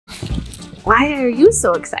Why are you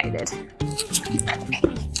so excited?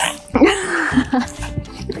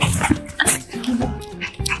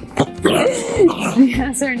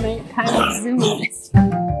 Yes, our nighttime Zooms.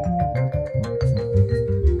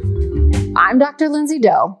 I'm Dr. Lindsay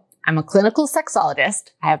Doe. I'm a clinical sexologist.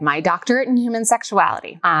 I have my doctorate in human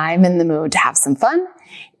sexuality. I'm in the mood to have some fun,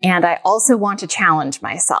 and I also want to challenge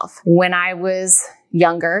myself. When I was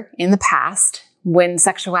younger, in the past, when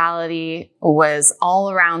sexuality was all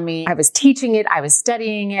around me, I was teaching it, I was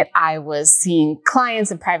studying it, I was seeing clients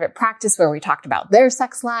in private practice where we talked about their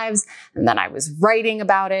sex lives, and then I was writing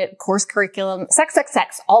about it, course curriculum, sex,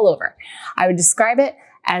 all over. I would describe it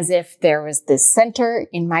as if there was this center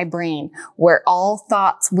in my brain where all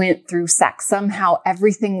thoughts went through sex. Somehow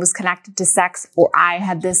everything was connected to sex, or I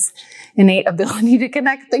had this innate ability to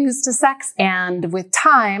connect things to sex. And with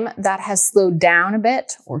time, that has slowed down a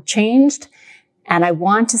bit or changed. And I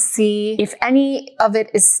want to see if any of it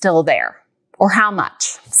is still there or how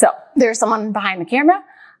much. So there's someone behind the camera.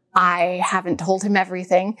 I haven't told him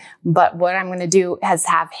everything, but what I'm going to do is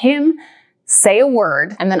have him say a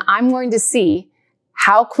word, and then I'm going to see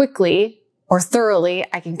how quickly or thoroughly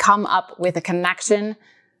I can come up with a connection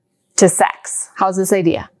to sex. How's this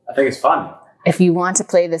idea? I think it's fun. If you want to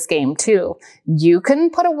play this game too, you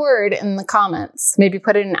can put a word in the comments. Maybe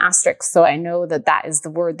put it in asterisk so I know that that is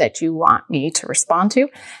the word that you want me to respond to.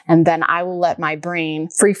 And then I will let my brain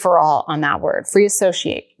free for all on that word. Free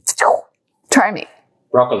associate. Try me.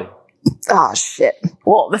 Broccoli. Oh, shit.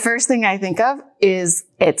 Well, the first thing I think of is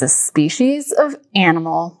it's a species of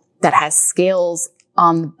animal that has scales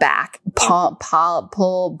on the back.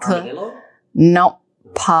 Armadillo? No.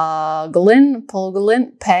 Pangolin,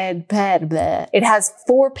 bleh. It has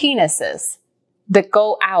 4 penises that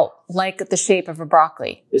go out like the shape of a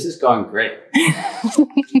broccoli. This is going great.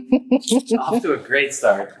 Off to a great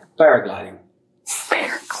start. Paragliding.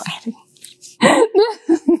 Paragliding.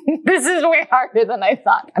 This is way harder than I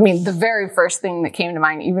thought. I mean, the very first thing that came to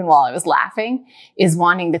mind, even while I was laughing, is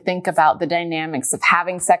wanting to think about the dynamics of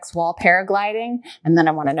having sex while paragliding. And then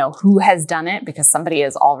I want to know who has done it, because somebody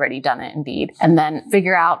has already done it indeed. And then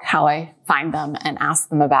figure out how I find them and ask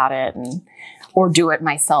them about it, or do it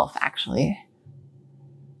myself, actually.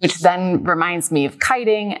 Which then reminds me of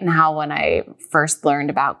kiting, and how when I first learned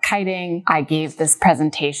about kiting, I gave this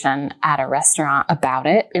presentation at a restaurant about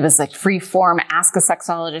it. It was like free form, ask a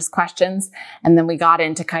sexologist questions. And then we got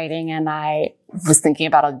into kiting, and I was thinking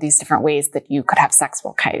about all these different ways that you could have sex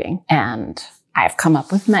while kiting. And I've come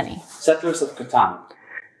up with many. Settlers of Catan.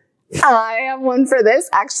 I have one for this,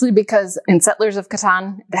 actually, because in Settlers of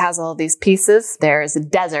Catan, it has all these pieces. There is a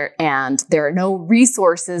desert, and there are no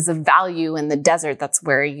resources of value in the desert. That's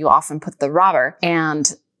where you often put the robber. And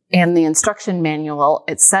in the instruction manual,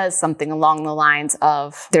 it says something along the lines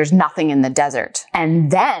of, there's nothing in the desert. And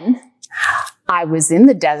then I was in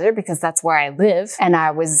the desert, because that's where I live, and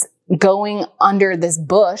I was going under this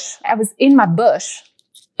bush. I was in my bush,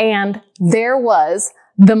 and there was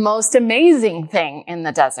the most amazing thing in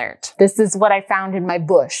the desert. This is what I found in my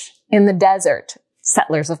bush in the desert.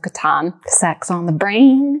 Settlers of Catan. Sex on the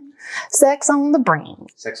brain. Sex on the brain.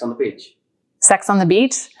 Sex on the beach. Sex on the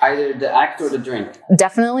beach. Either the act or the drink.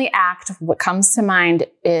 Definitely act. What comes to mind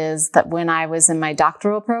is that when I was in my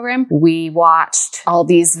doctoral program, we watched all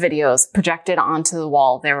these videos projected onto the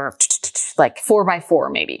wall. There were like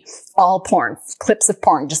 4x4 maybe. All porn. Clips of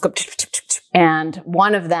porn. Just go. And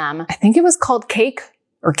one of them, I think it was called Cake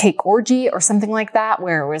or Cake Orgy or something like that,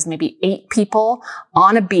 where it was maybe 8 people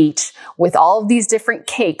on a beach with all of these different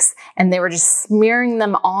cakes, and they were just smearing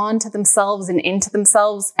them onto themselves and into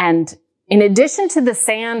themselves. And in addition to the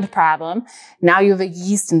sand problem, now you have a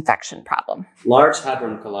yeast infection problem. Large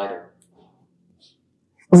Hadron Collider.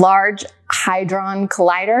 Large Hadron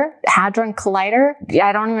Collider? Hadron Collider? Yeah,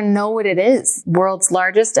 I don't even know what it is. World's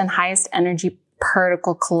largest and highest energy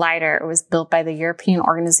particle collider. It was built by the European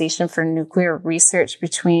Organization for Nuclear Research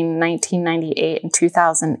between 1998 and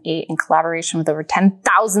 2008 in collaboration with over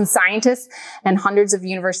 10,000 scientists and hundreds of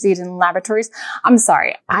universities and laboratories. I'm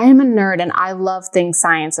sorry. I am a nerd and I love things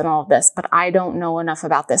science and all of this, but I don't know enough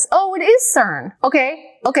about this. Oh, it is CERN.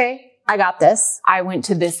 Okay. I got this. I went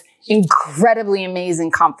to this incredibly amazing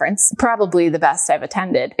conference, probably the best I've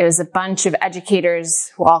attended. It was a bunch of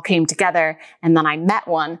educators who all came together, and then I met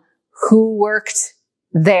one who worked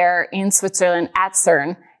there in Switzerland at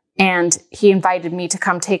CERN, and he invited me to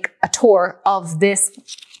come take a tour of this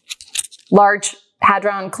large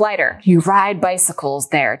Hadron Collider. You ride bicycles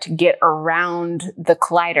there to get around the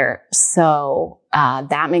collider. So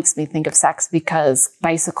that makes me think of sex, because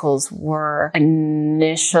bicycles were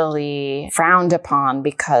initially frowned upon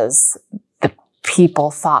because the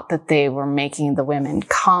people thought that they were making the women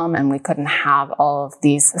come and we couldn't have all of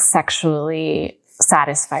these sexually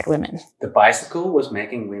satisfied women. The bicycle was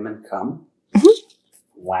making women come?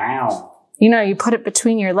 Wow. You know, you put it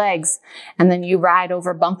between your legs and then you ride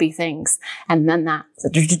over bumpy things. And then that.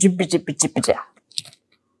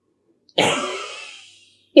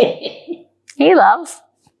 Hey, love.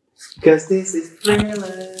 Because this is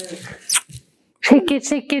thriller. Shake it,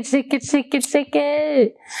 shake it, shake it, shake it, shake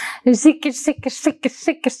it. Shake it, shake it, shake it,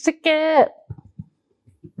 shake it, shake it.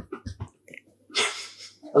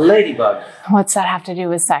 A ladybug. What's that have to do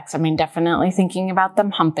with sex? I mean, definitely thinking about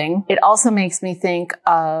them humping. It also makes me think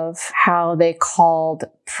of how they called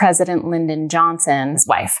President Lyndon Johnson's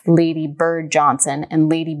wife, Lady Bird Johnson, and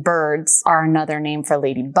lady birds are another name for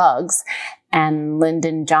ladybugs. And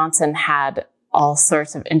Lyndon Johnson had all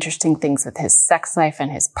sorts of interesting things with his sex life and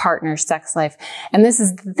his partner's sex life. And this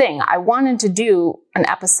is the thing. I wanted to do an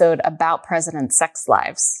episode about presidents' sex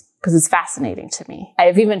lives because it's fascinating to me.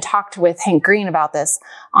 I've even talked with Hank Green about this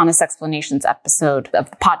on a Sexplanations episode of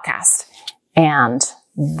the podcast. And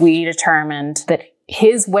we determined that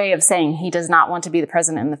his way of saying he does not want to be the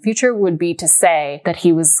president in the future would be to say that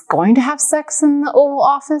he was going to have sex in the Oval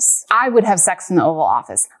Office. I would have sex in the Oval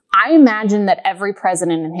Office. I imagine that every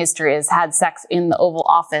president in history has had sex in the Oval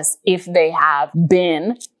Office if they have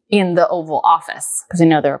been in the Oval Office. Because I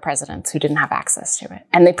know there were presidents who didn't have access to it.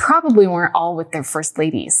 And they probably weren't all with their first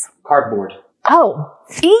ladies. Cardboard. Oh,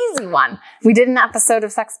 easy one. We did an episode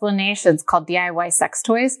of Sexplanations called DIY Sex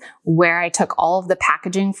Toys, where I took all of the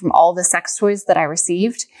packaging from all the sex toys that I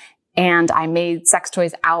received, and I made sex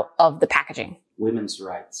toys out of the packaging. Women's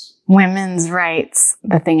rights. Women's rights.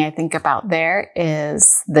 The thing I think about there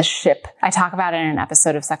is the ship. I talk about it in an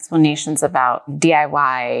episode of Sexplanations about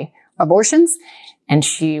DIY abortions, and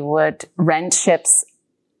she would rent ships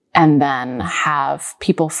and then have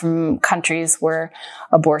people from countries where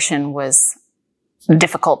abortion was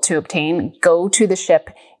difficult to obtain go to the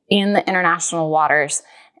ship in the international waters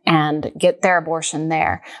and get their abortion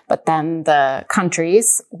there. But then the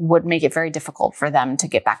countries would make it very difficult for them to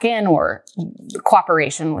get back in, or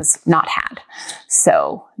cooperation was not had.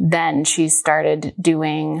 So then she started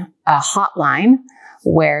doing a hotline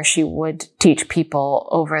where she would teach people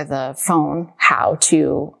over the phone how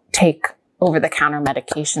to take over-the-counter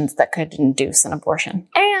medications that could induce an abortion,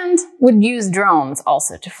 and would use drones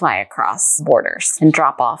also to fly across borders and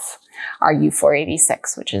drop off our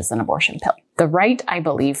U-486, which is an abortion pill. The right, I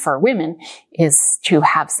believe, for women is to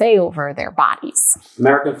have say over their bodies.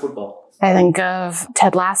 American football. I think of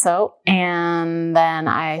Ted Lasso, and then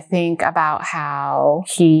I think about how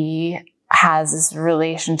he has this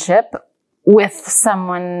relationship with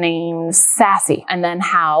someone named Sassy, and then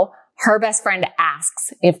how her best friend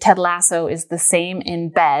asks if Ted Lasso is the same in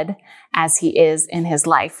bed as he is in his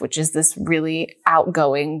life, which is this really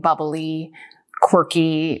outgoing, bubbly,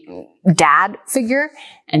 quirky dad figure.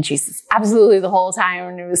 And she says, absolutely, the whole time.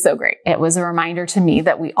 And it was so great. It was a reminder to me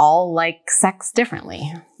that we all like sex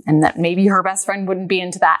differently, and that maybe her best friend wouldn't be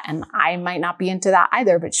into that. And I might not be into that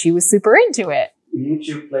either, but she was super into it.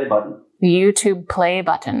 YouTube play button. YouTube play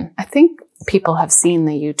button. I think people have seen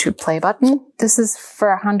the YouTube play button. This is for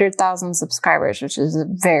 100,000 subscribers, which is a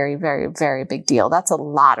very, very, very big deal. That's a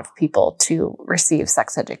lot of people to receive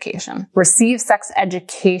sex education. Receive sex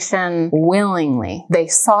education willingly. They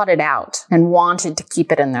sought it out and wanted to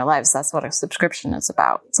keep it in their lives. That's what a subscription is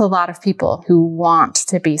about. It's a lot of people who want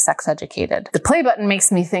to be sex educated. The play button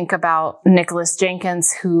makes me think about Nicholas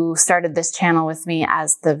Jenkins, who started this channel with me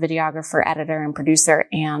as the videographer, editor, and producer,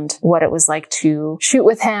 and what it was like to shoot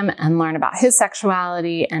with him and learn about his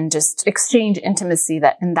sexuality and just exchange intimacy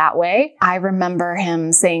that in that way. I remember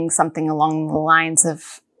him saying something along the lines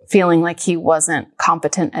of feeling like he wasn't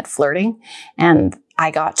competent at flirting. And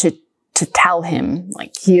I got to tell him,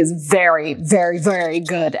 like, he is very, very, very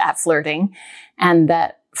good at flirting, and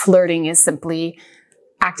that flirting is simply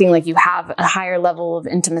acting like you have a higher level of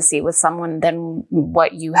intimacy with someone than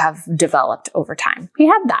what you have developed over time. He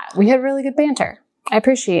had that. We had really good banter. I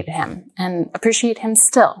appreciate him and appreciate him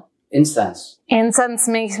still. Incense. Incense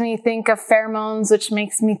makes me think of pheromones, which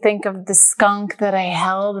makes me think of the skunk that I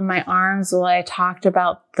held in my arms while I talked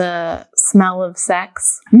about the smell of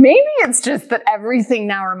sex. Maybe it's just that everything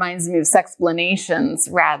now reminds me of Sexplanations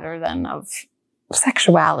rather than of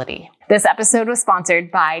sexuality. This episode was sponsored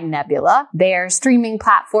by Nebula. Their streaming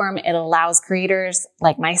platform, it allows creators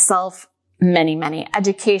like myself, many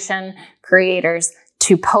education creators,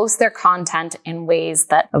 to post their content in ways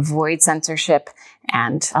that avoid censorship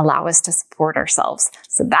and allow us to support ourselves.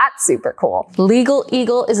 So that's super cool. Legal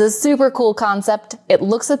eagle is a super cool concept. It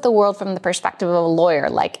looks at the world from the perspective of a lawyer.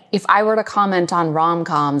 Like if I were to comment on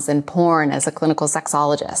rom-coms and porn as a clinical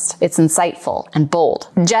sexologist, it's insightful and bold.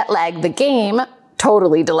 Jetlag the game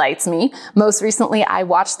totally delights me. Most recently, I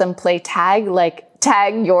watched them play tag, like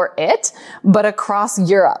Tag You're It, but across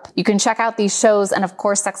Europe. You can check out these shows and of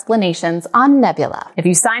course Sexplanations on Nebula. If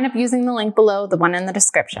you sign up using the link below, the one in the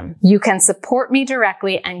description, you can support me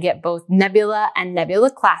directly and get both Nebula and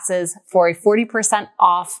Nebula classes for a 40%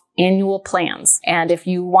 off annual plans. And if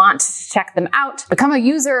you want to check them out, become a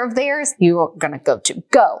user of theirs, you're gonna go to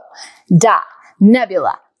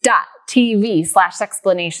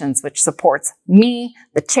go.nebula.tv/Sexplanations, which supports me,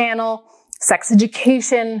 the channel, sex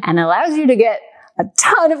education, and allows you to get a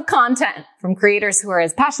ton of content from creators who are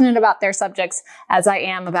as passionate about their subjects as I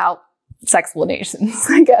am about Sexplanations,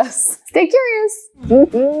 I guess. Stay curious.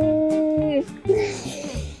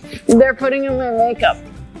 They're putting in my makeup.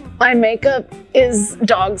 My makeup is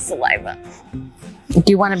dog saliva. Do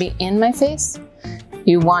you want to be in my face?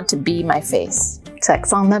 You want to be my face.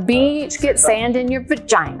 Sex on the beach, get sand in your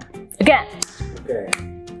vagina. Again. Okay.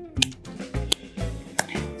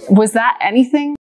 Was that anything?